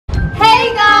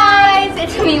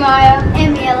it's me, Maya.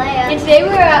 And Mya Rae. And today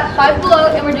we're at Five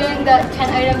Below and we're doing the 10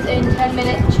 items in 10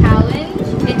 minutes challenge.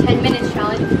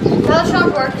 How the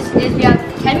challenge works is we have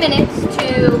 10 minutes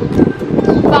to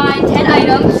find 10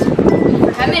 items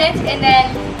for 10 minutes, and then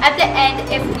at the end,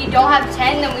 if we don't have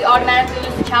 10, then we automatically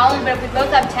lose the challenge. But if we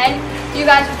both have 10, you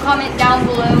guys will comment down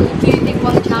below if you think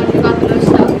won the challenge, who got the most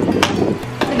stuff,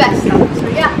 the best stuff. So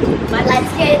yeah,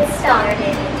 let's get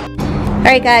started.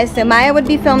 Alright guys, so Maya would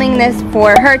be filming this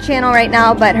for her channel right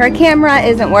now, but her camera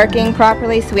isn't working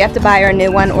properly, so we have to buy her a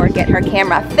new one or get her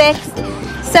camera fixed.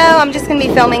 So I'm just going to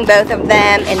be filming both of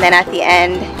them, and then at the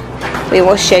end we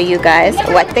will show you guys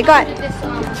what they got.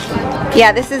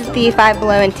 Yeah, this is the Five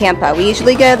Below in Tampa. We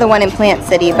usually go to the one in Plant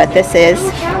City, but this is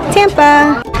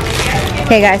Tampa.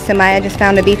 Okay guys, so Maya just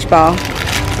found a beach ball.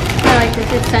 I like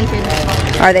this, it's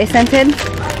scented. Are they scented?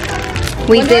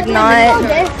 We did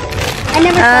not. I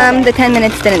never saw the 10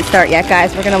 minutes didn't start yet,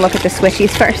 guys. We're going to look at the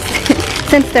squishies first,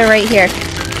 since they're right here.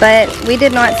 But we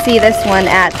did not see this one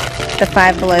at the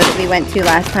Five Below that we went to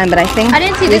last time, but I think I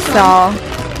didn't see we this saw.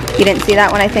 You didn't see that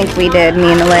one? I think we did,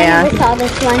 me and Alayah. I never saw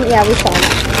this one. Yeah, we saw it.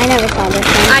 I never saw this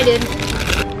one. I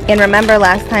did. And remember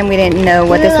last time we didn't know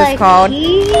what this was called?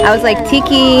 I was like,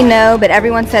 tiki, no, but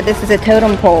everyone said this is a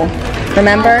totem pole.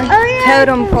 Remember? Oh, yeah.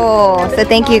 Totem pole. So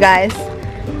thank you guys.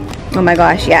 Oh my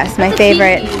gosh, yes, my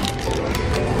favorite.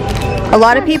 A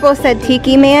lot of people said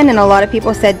tiki man and a lot of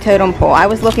people said totem pole. I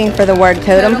was looking for the word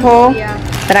totem pole, yeah.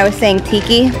 but I was saying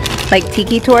tiki, like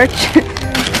tiki torch.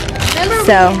 Remember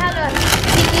So, we had a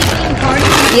tiki theme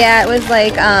party? yeah, it was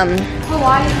like,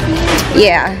 Hawaii theme?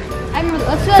 yeah. I remember,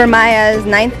 let's do For Maya's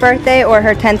 9th birthday or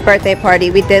her 10th birthday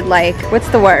party, we did like, what's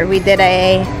the word? We did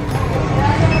a,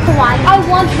 Hawaii. I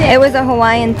want this. it was a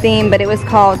Hawaiian theme, but it was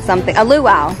called something, a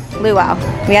luau. Luau.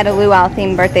 We had a luau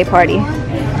themed birthday party.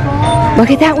 Look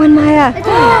at that one, Maya.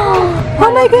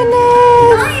 Oh my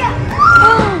goodness.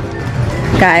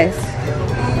 Guys.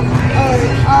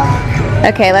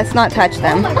 Okay, let's not touch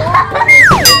them.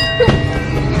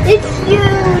 It's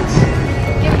huge.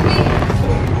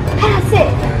 Pass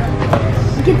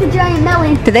it. Get the giant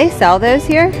melon. Do they sell those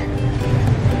here?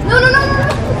 No, no, no, no, no.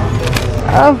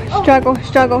 Oh, struggle,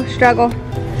 struggle, struggle.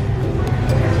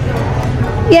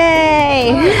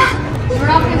 Yay! We're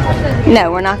not going to touch this.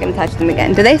 No, we're not going to touch them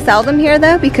again. Do they sell them here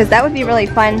though? Because that would be really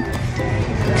fun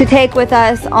to take with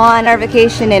us on our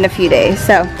vacation in a few days.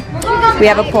 So, we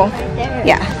have a pool.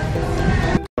 Yeah.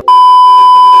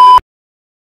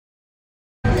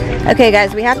 Okay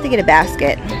guys, we have to get a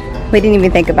basket. We didn't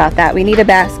even think about that. We need a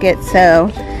basket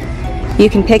so you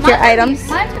can pick your items.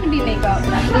 Mine's going to be makeup.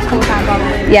 This whole time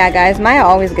probably. Yeah guys, Maya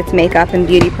always gets makeup and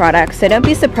beauty products, so don't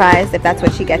be surprised if that's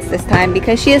what she gets this time,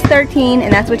 because she is 13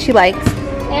 and that's what she likes.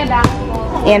 And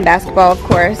basketball. And basketball, of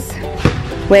course,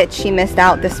 which she missed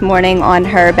out this morning on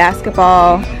her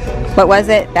basketball, what was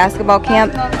it? Basketball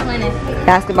camp? Basketball clinic.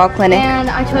 Basketball clinic. And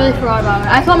I totally forgot about it.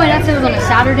 I thought my dad said it was on a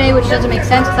Saturday, which doesn't make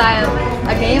sense because I have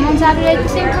a game on Saturday at the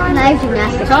same time. And I have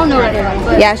gymnastics. So I don't know what I did.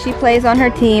 But Yeah, she plays on her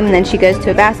team, and then she goes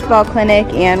to a basketball clinic,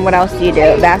 and what else do you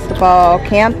do? Basketball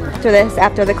camp after this,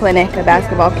 after the clinic, a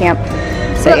basketball camp.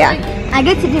 So yeah. I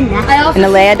go to gymnastics. I also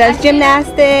And Alayah does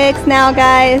gymnastics now,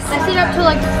 guys. I stayed up till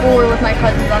like 4 with my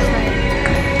cousins last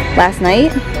night. Last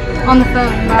night? On the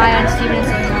phone, Mariah and Steven and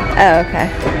Selena. Oh,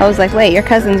 okay. I was like, wait, your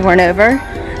cousins weren't over?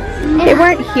 They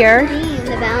weren't here.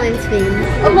 The balance beam.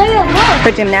 Alayah, look!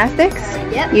 For gymnastics?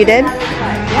 Yep. You did?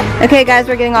 Yep. Okay guys,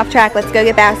 we're getting off track. Let's go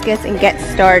get baskets and get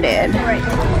started.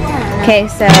 Okay,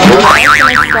 so I'm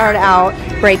gonna start out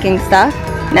breaking stuff.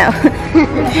 No.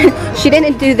 She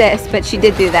didn't do this, but she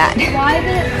did do that. Why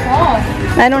did it fall?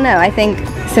 I don't know. I think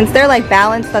since they're like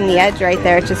balanced on the edge right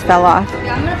there, it just fell off.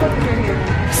 Yeah, I'm gonna put it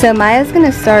here. So Maya's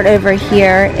gonna start over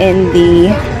here in the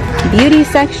beauty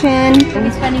section. I'll be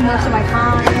spending most of my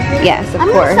time. Yes, of I'm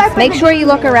gonna course. start from Make the sure you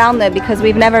look around though, because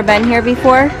we've never been here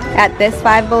before at this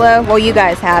Five Below. Well, you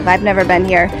guys have. I've never been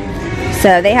here.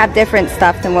 So they have different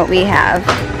stuff than what we have.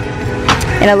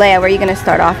 And Alayah, where are you going to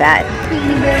start off at?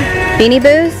 Beanie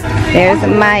Boos. There's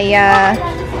Maya.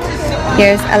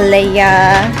 Here's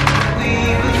Alayah.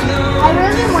 I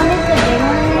really wanted the big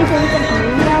one so we could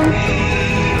bring them.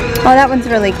 Oh, that one's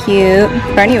really cute.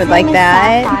 Bernie would like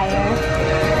that.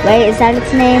 Sapphire. Wait, is that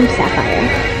its name? Sapphire.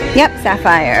 Yep,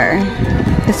 Sapphire.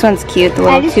 This one's cute, the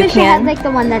little I just wish I had toucan. like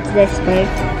the one that's this big.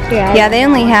 Yeah, they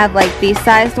only have like these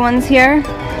sized ones here.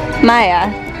 Maya.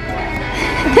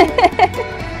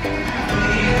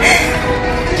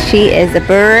 She is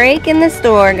breaking the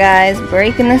store, guys.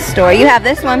 Breaking the store. You have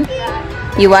this one.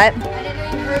 You what? I didn't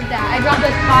even heard that. I dropped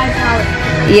like 5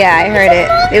 pallets. Yeah, I heard it.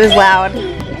 It was loud.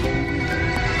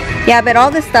 Yeah, but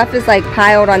all this stuff is like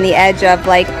piled on the edge of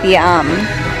like the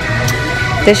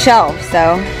the shelves,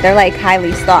 so they're like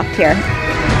highly stocked here.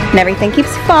 And everything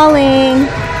keeps falling.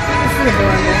 This is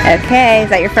adorable. Okay, is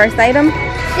that your first item?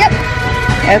 Yep.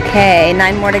 Okay,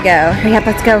 9 more to go. Hurry up,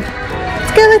 let's go.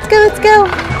 Let's go, let's go, let's go.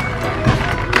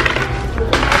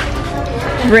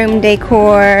 Room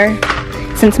decor.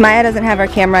 Since Maya doesn't have her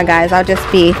camera, guys, I'll just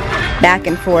be back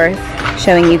and forth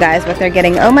showing you guys what they're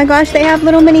getting. Oh my gosh, they have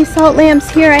little mini salt lamps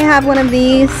here. I have one of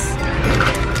these.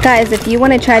 Guys, if you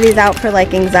want to try these out for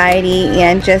like anxiety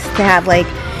and just to have like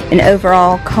an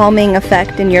overall calming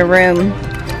effect in your room,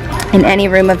 in any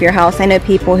room of your house. I know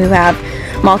people who have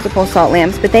multiple salt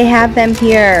lamps, but they have them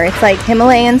here. It's like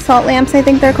Himalayan salt lamps, I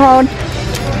think they're called.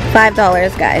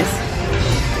 $5,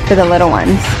 guys, for the little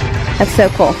ones. That's so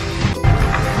cool.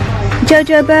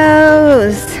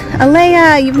 Jojobos.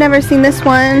 Alayah, you've never seen this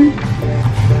one.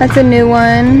 That's a new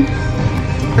one.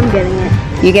 I'm getting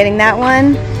it. You getting that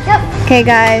one? Yep. Okay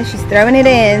guys, she's throwing it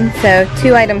in. So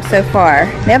 2 items so far.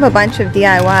 They have a bunch of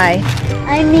DIY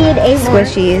I need a more.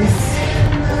 squishies,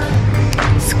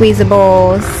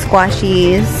 squeezables,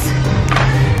 squashies,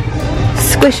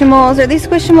 squishimals. Are these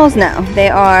squishimals? No, they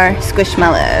are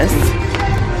squishmallows.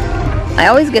 I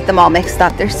always get them all mixed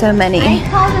up. There's so many. I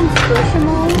call them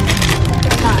squishimals.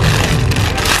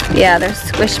 Yeah, they're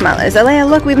squishmallows. Alayah,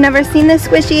 look, we've never seen this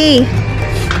squishy.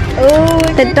 Oh,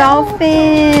 The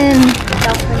dolphin.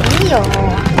 Dolphinio.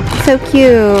 So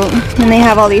cute. And they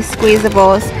have all these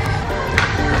squeezables.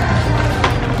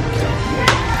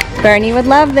 Bernie would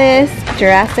love this.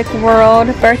 Jurassic World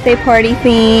birthday party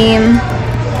theme.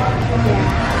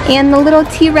 And the little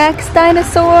T-Rex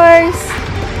dinosaurs.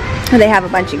 They have a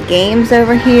bunch of games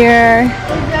over here.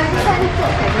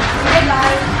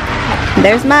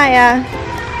 There's Maya.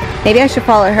 Maybe I should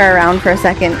follow her around for a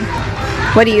second.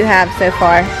 What do you have so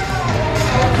far?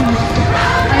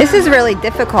 This is really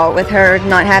difficult with her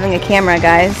not having a camera,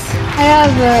 guys. I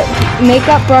have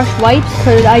makeup brush wipes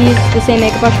because I use the same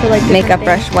makeup brush for like Makeup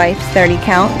brush wipes, 30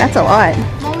 count. That's a lot.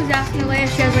 I'm always asking Alayah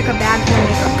if she has like a bag for my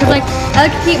makeup because like I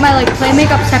like to keep my like play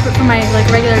makeup separate from my like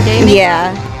regular day makeup.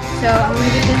 Yeah. So I'm gonna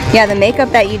get this. Yeah, the makeup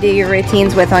that you do your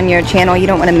routines with on your channel, you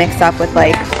don't want to mix up with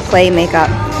like play makeup.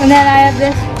 And then I have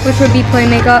this, which would be play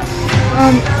makeup.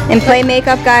 And play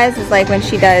makeup, guys, is like when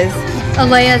she does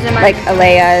Alayah's and my like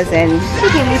Alayah's and She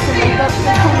gave me some makeup.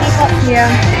 yeah.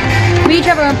 We each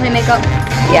have our own play makeup.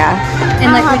 yeah.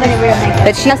 And like I don't have any real makeup.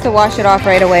 But she has to wash it off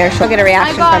right away or she'll get a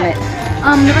reaction from it.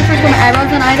 Never first got my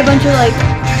eyebrows done. I had a bunch of like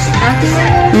acne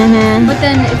right there. But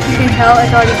then if you can tell,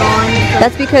 it's already gone. So,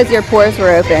 That's because your pores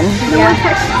were open. yeah.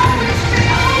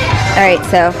 Alright,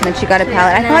 so then she got a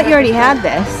palette. I thought you already had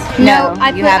this. No, I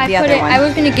you have the other one. I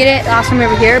was gonna get it last time we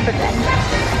were here, but then,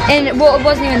 and well, it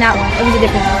wasn't even that one. It was a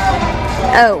different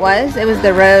one. Oh, it was? It was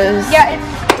the rose. Yeah.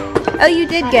 Oh, you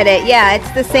did get it. Yeah, it's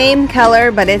the same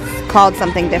color, but it's called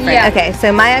something different. Yeah. Okay,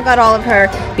 so Maya got all of her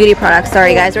beauty products.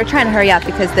 Sorry, guys. We're trying to hurry up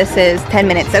because this is 10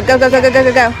 minutes. So go, go, go, go, go,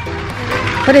 go, go.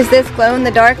 What is this?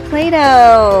 Glow-in-the-dark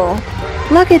Play-Doh.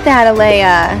 Look at that,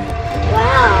 Alayah.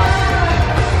 Wow.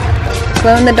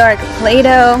 Glow-in-the-dark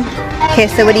Play-Doh. Okay,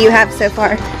 so what do you have so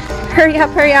far? Hurry up,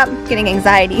 hurry up. I'm getting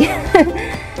anxiety.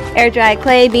 Air dry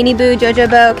clay, Beanie Boo,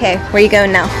 Jojobo. Okay, where are you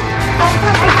going now?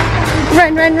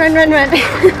 Run, run, run, run, run.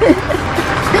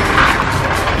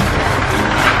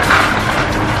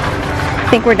 I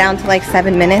think we're down to like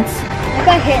 7 minutes. I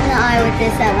got hit in the eye with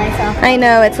this at myself. I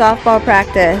know, it's softball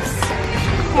practice.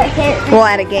 Got hit. Well,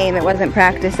 at a game. It wasn't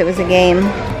practice, it was a game.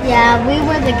 Yeah, we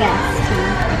were the guests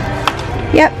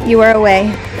too. Yep, you were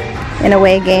away. An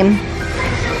away game.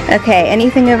 Okay,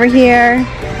 anything over here?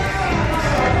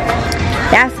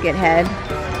 Basket head.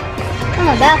 I'm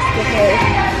a basket head.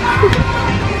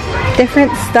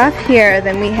 Different stuff here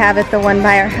than we have at the one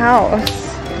by our house.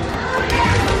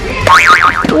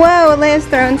 Whoa, Alayah's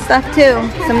throwing stuff too.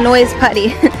 Some noise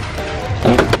putty.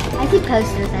 I see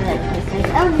posters. I like posters.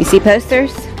 Oh, You see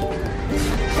posters?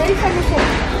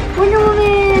 Wonder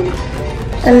Woman.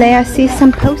 Alayah sees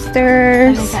some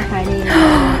posters.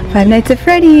 Five Five Nights at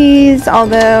Freddy's,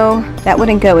 although that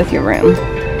wouldn't go with your room.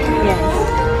 Yes.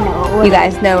 No. You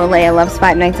guys know Alayah loves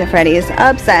Five Nights at Freddy's.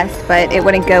 Obsessed, but it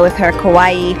wouldn't go with her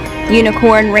kawaii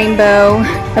unicorn rainbow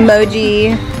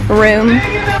emoji room.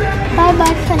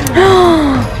 Bye-bye,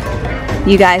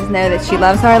 Sunny. You guys know that she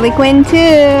loves Harley Quinn too.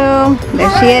 There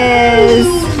she is.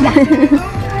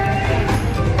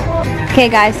 Okay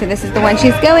guys, so this is the one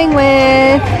she's going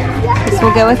with. This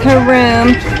will go with her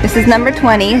room. This is number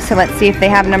 20, so let's see if they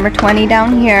have number 20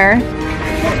 down here.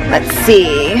 Let's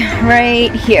see,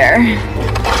 right here.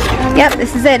 Yep,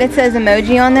 this is it. It says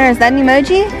emoji on there. Is that an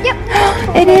emoji?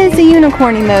 Yep. It is a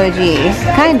unicorn emoji.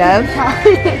 Kind of.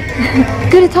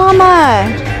 Gudetama.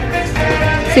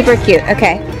 Super cute.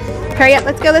 Okay. Hurry up,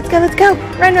 let's go, let's go, let's go.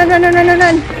 Run, run, run, run, run, run,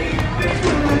 run.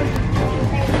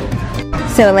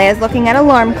 So Alayah's looking at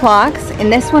alarm clocks.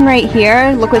 And this one right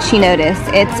here, look what she noticed.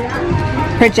 It's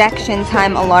projection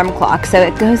time alarm clock. So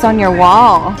it goes on your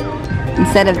wall.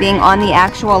 Instead of being on the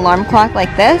actual alarm clock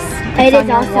like this, it's on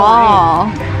your wall.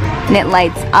 And it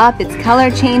lights up, it's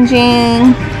color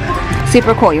changing.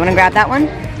 Super cool. You want to grab that one?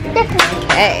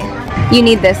 Okay. You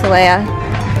need this, Alayah.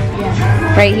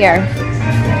 Yeah. Right here.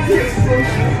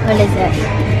 What is it?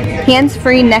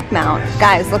 Hands-free neck mount.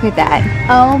 Guys, look at that.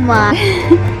 Oh my.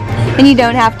 And you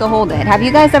don't have to hold it. Have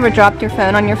you guys ever dropped your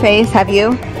phone on your face? Have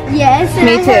you? Yes.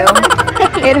 Me too.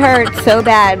 It hurts so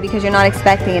bad because you're not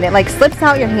expecting it. It like slips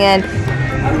out your hand,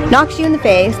 knocks you in the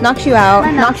face, knocks you out,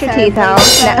 knocks your teeth out.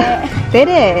 No. Did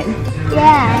it?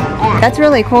 Yeah. That's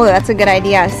really cool. That's a good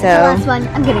idea. So. The last one.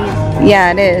 I'm getting it.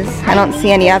 Yeah, it is. I don't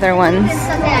see any other ones. It's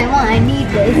something I want. I need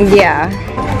this. Yeah.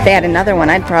 If they had another one,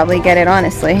 I'd probably get it,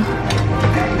 honestly.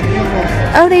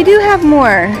 Oh, they do have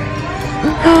more.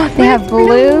 They have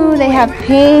blue, they have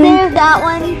pink. There's that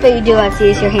one, but you do have to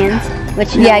use your hands.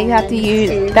 Which yeah, you have to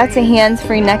use, that's a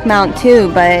hands-free neck mount too,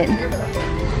 but,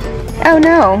 oh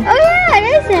no. Oh yeah, it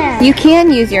isn't. You can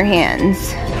use your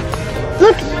hands.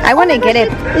 Look. I want to get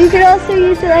it. You could also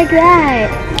use it like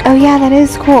that. Oh yeah, that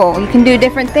is cool. You can do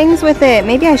different things with it.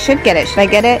 Maybe I should get it. Should I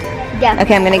get it? Yeah.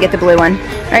 Okay, I'm going to get the blue one.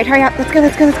 All right, hurry up. Let's go,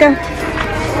 let's go, let's go.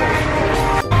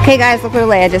 Okay guys, look what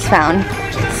Alayah just found.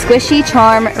 Squishy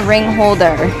charm ring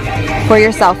holder for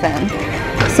your cell phone.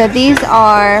 So these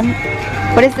are,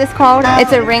 what is this called?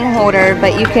 It's a ring holder,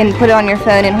 but you can put it on your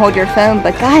phone and hold your phone.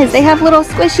 But guys, they have little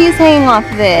squishies hanging off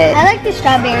of it. I like the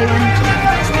strawberry one.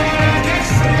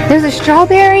 There's a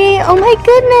strawberry? Oh my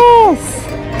goodness!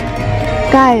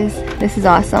 Guys, this is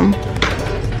awesome.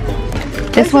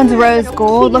 This one's rose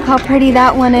gold. Look how pretty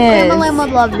that one is. Emily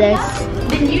would love this.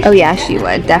 Oh yeah, she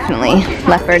would, definitely.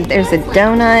 Leopard, there's a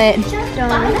donut.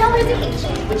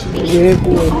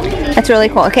 That's really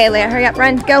cool. Okay, Alayah, hurry up,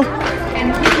 run, go.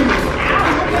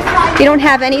 You don't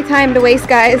have any time to waste,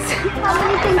 guys.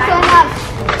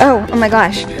 Oh my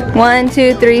gosh. 1,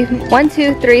 2, 3, 1,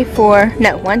 2, 3, 4.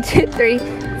 No, 1, 2, 3,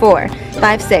 4,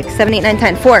 5, 6, 7, 8, 9,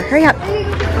 10. 4. Hurry up.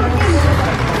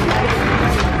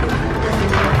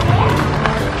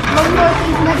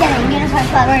 Unicorn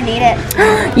flower, need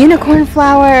it. Unicorn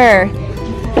flower.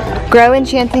 Grow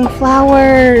enchanting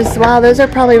flowers. Wow, those are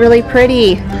probably really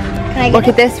pretty. Look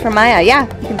at this for Mya. Yeah,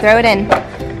 you can throw it in.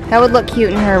 That would look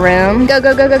cute in her room. Go,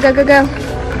 go, go, go, go, go, go.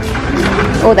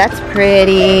 Oh, that's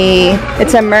pretty.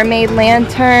 It's a mermaid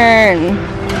lantern.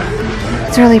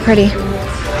 It's really pretty.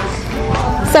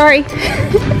 Sorry.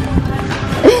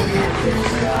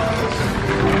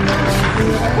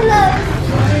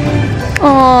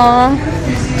 Aww.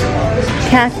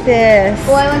 Cactus.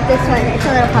 Oh, I want this one. It's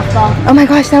a little puffball. Oh my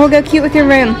gosh, that will go cute with your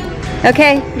room.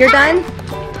 Okay, you're done?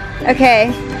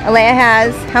 Okay, Alayah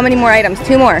has how many more items?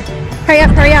 2 more. Hurry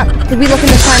up, hurry up. Did we look in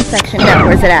the slime section? No,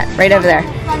 where's it at? Right over there.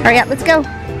 Hurry up, let's go.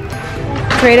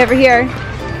 It's right over here.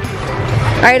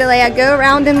 Alright, Alayah, go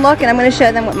around and look, and I'm going to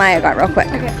show them what Mya got real quick.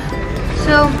 Okay.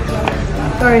 So,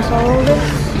 sorry, so all this.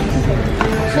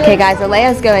 Okay, guys,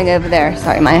 Alayah's going over there.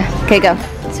 Sorry, Mya. Okay, go.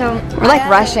 So we're like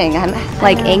rushing. I'm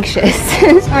like anxious.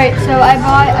 Alright, so I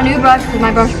bought a new brush because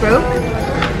my brush broke.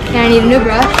 And I need a new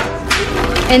brush.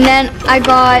 And then I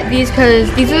got these because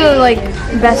these are like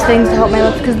the best things to help my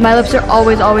lips because my lips are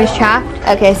always chapped.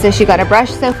 Okay, so she got a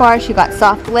brush so far. She got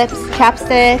soft lips,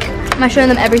 chapstick. Am I showing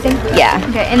them everything? Yeah.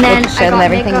 Okay, and then show them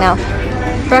everything now.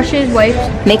 Brushes, wipes.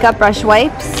 Makeup brush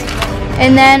wipes.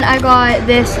 And then I got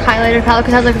this highlighter palette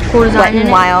because it has like a cool design Wet in n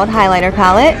it. Wild highlighter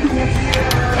palette.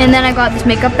 And then I got this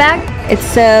makeup bag. It's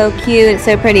so cute. It's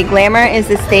so pretty. Glamour is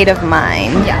the state of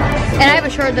mind. Yeah. And I have a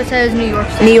shirt that says New York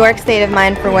City. New York state of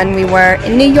mind for when we were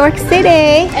in New York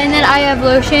City. And then I have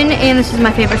lotion, and this is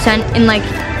my favorite scent in like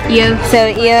EOS. So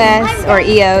EOS or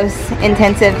EOS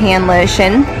Intensive Hand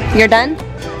Lotion. You're done?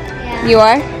 Yeah. You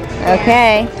are?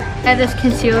 Okay. I have this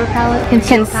concealer palette.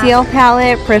 Conceal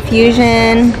palette,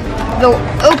 Profusion. Go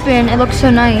open. It looks so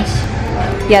nice.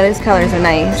 Yeah, those colors are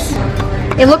nice.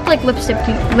 It looked like lip gloss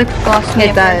to me It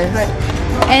at does.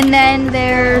 first, and then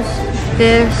there's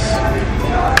this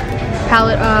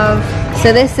palette of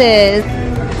So this is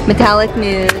metallic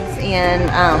nudes and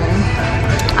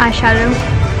eyeshadow.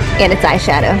 it's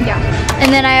eyeshadow. Yeah.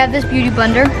 And then I have this beauty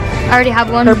blender. I already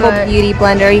have one. Purple but beauty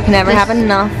blender. You can never this- have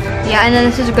enough. Yeah, and then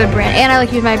this is a good brand. And I like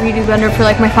to use my beauty blender for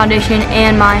like my foundation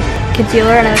and my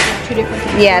concealer, and I like to have 2 different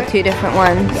things. Yeah, 2 different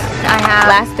ones. I have.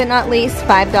 Last but not least,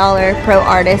 $5 Pro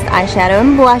Artist eyeshadow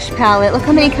and blush palette. Look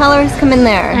how many colors come in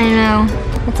there. I know.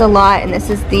 That's a lot, and this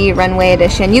is the runway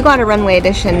edition. You got a runway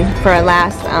edition for a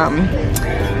last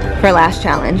for last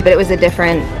challenge, but it was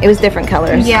different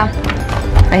colors. Yeah.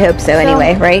 I hope so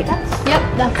anyway, right? Yep,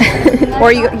 that's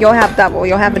Or you'll have double.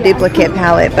 You'll have a duplicate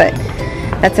palette, but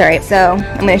that's all right. So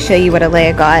I'm going to show you what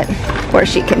Alayah got, or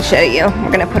she can show you.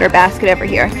 We're going to put her basket over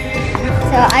here. So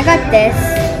I got this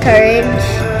courage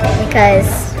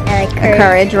because I like courage.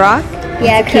 Courage rock.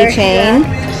 Yeah, it's a keychain.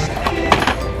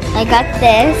 I got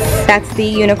this. That's the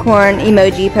unicorn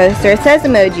emoji poster. It says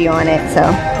emoji on it, so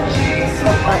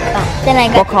Then I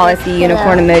got we'll call it the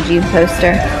unicorn emoji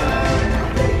poster.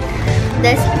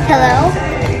 this pillow.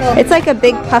 It's like a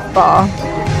big puff ball.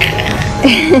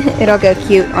 It'll go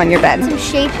cute on your bed. Some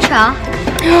shape chalk.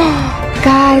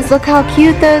 Guys, look how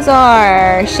cute those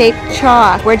are. Shaped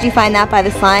chalk. Where'd you find that? By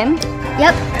the slime?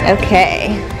 Yep.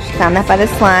 Okay. She found that by the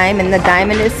slime, and the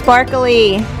diamond is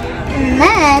sparkly. And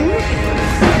then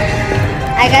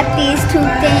I got these two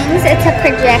things. It's a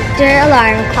projector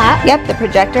alarm clock. Yep, the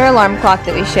projector alarm clock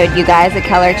that we showed you guys. The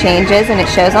color changes and it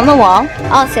shows on the wall.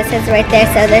 Also says right there,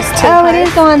 so there's two Oh, it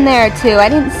parts. is on there too. I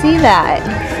didn't see that.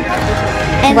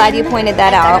 I'm And glad then you pointed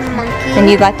that I out. got a monkey. And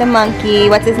you got the monkey.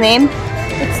 What's his name?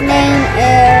 Its name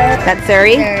is That's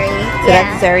Zuri? Zuri. So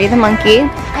that's Zuri the monkey.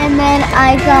 And then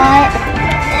I got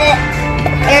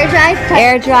air dry clay.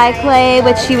 Air dry clay,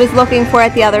 which she was looking for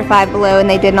at the other Five Below, and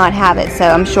they did not have it. So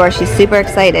I'm sure she's super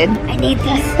excited. I need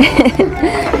this. And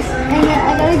then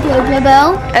I got a JoJo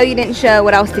bow. Oh, you didn't show.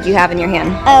 What else did you have in your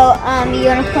hand? Oh,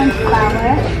 unicorn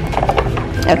flower.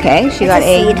 Okay, she It's got a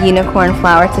a seed. unicorn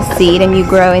flower. It's a seed, and you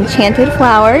grow enchanted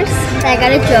flowers. I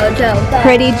got a JoJo bow.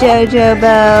 Pretty JoJo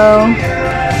bow.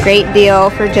 Great deal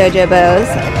for JoJo bows.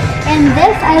 And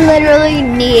this I literally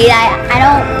need.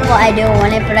 I do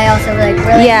want it, but I also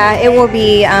really Yeah, it will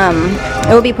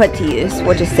be put to use.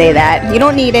 We'll just say that. You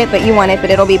don't need it, but you want it, but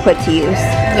it'll be put to use.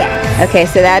 Yes. Okay,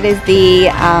 so that is the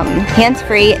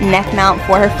hands-free neck mount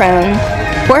for her phone.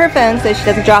 For her phone, so she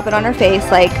doesn't drop it on her face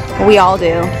like we all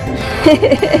do.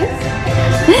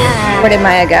 Where did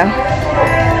Maya go?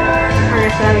 On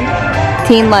her phone.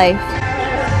 Teen life.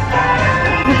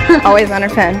 Always on her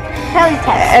phone. Probably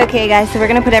text. Okay, guys, so we're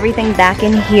gonna put everything back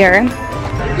in here.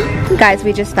 Guys,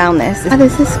 we just found this. Oh,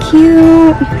 this is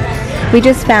cute. We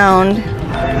just found.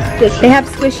 They have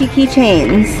squishy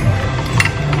keychains.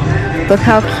 Look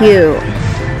how cute.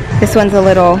 This one's a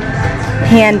little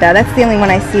panda. That's the only one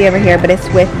I see over here, but it's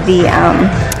with the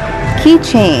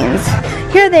keychains.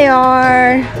 Here they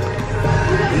are.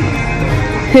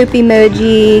 Poop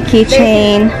emoji,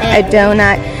 keychain, a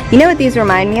donut. You know what these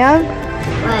remind me of?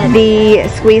 The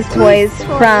squeeze toys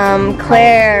from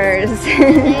Claire's.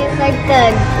 They have like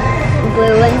the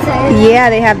glue inside. Yeah,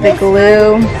 they have the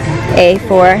glue. A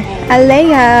for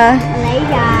Alayah.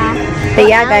 Alayah. But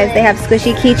yeah, guys, they have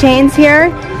squishy keychains here,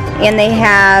 and they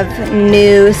have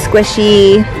new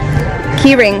squishy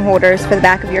keyring holders for the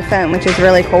back of your phone, which is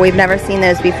really cool. We've never seen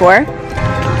those before.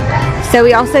 So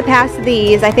we also passed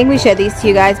these. I think we showed these to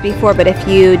you guys before, but if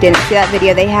you didn't see that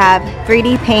video, they have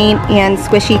 3D paint and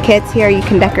squishy kits here. You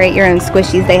can decorate your own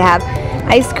squishies. They have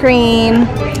ice cream,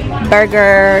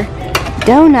 burger,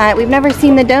 donut. We've never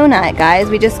seen the donut, guys.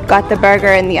 We just got the burger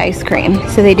and the ice cream.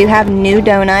 So they do have new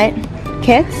donut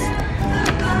kits,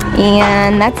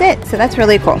 and that's it. So that's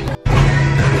really cool.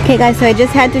 Okay, guys, so I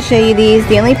just had to show you these.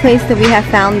 The only place that we have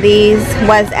found these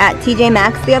was at TJ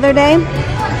Maxx the other day.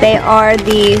 They are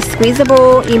the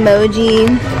squeezable emoji,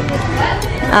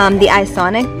 the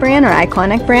Iconic brand, or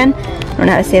Iconic brand. I don't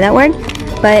know how to say that word.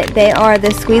 But they are the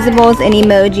squeezables and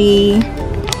emoji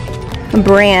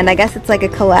brand. I guess it's like a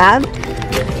collab.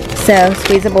 So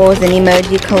squeezables and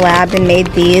emoji collabed and made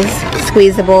these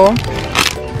squeezable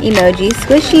emoji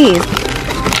squishies.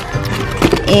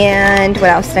 And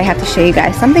what else did I have to show you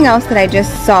guys? Something else that I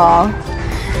just saw.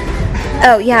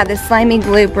 Oh yeah, the slimy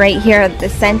gloop right here, the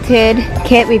scented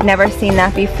kit. We've never seen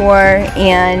that before,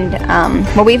 and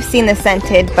well, we've seen the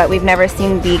scented, but we've never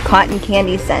seen the cotton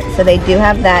candy scent. So they do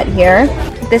have that here.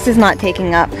 This is not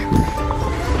taking up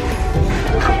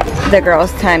the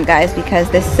girls' time, guys, because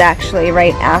this is actually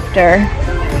right after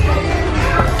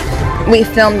we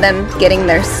filmed them getting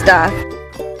their stuff.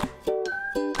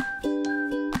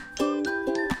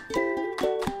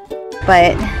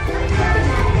 But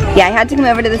yeah, I had to come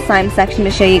over to the slime section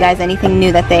to show you guys anything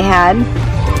new that they had.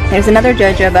 There's another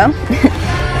JoJo bow.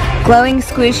 Glowing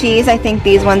squishies. I think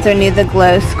these ones are new. The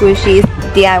glow squishies.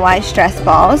 DIY stress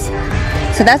balls.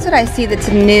 So that's what I see that's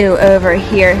new over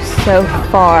here so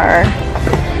far.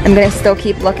 I'm going to still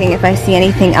keep looking. If I see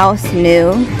anything else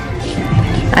new,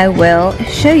 I will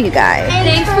show you guys.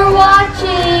 Thanks for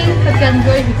watching. Hope you guys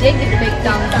enjoyed. If you did, give it a big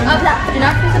thumbs up. Do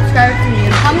not forget to subscribe if you're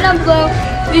new. Comment down below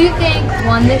who you think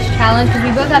won this challenge, because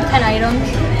we both have 10 items.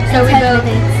 So we both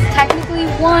technically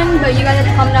won, but you guys have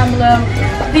to comment down below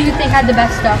who you think had the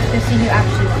best stuff to see who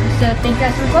actually won. So thank you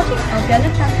guys for watching. I'll see you guys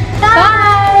next time.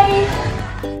 Bye!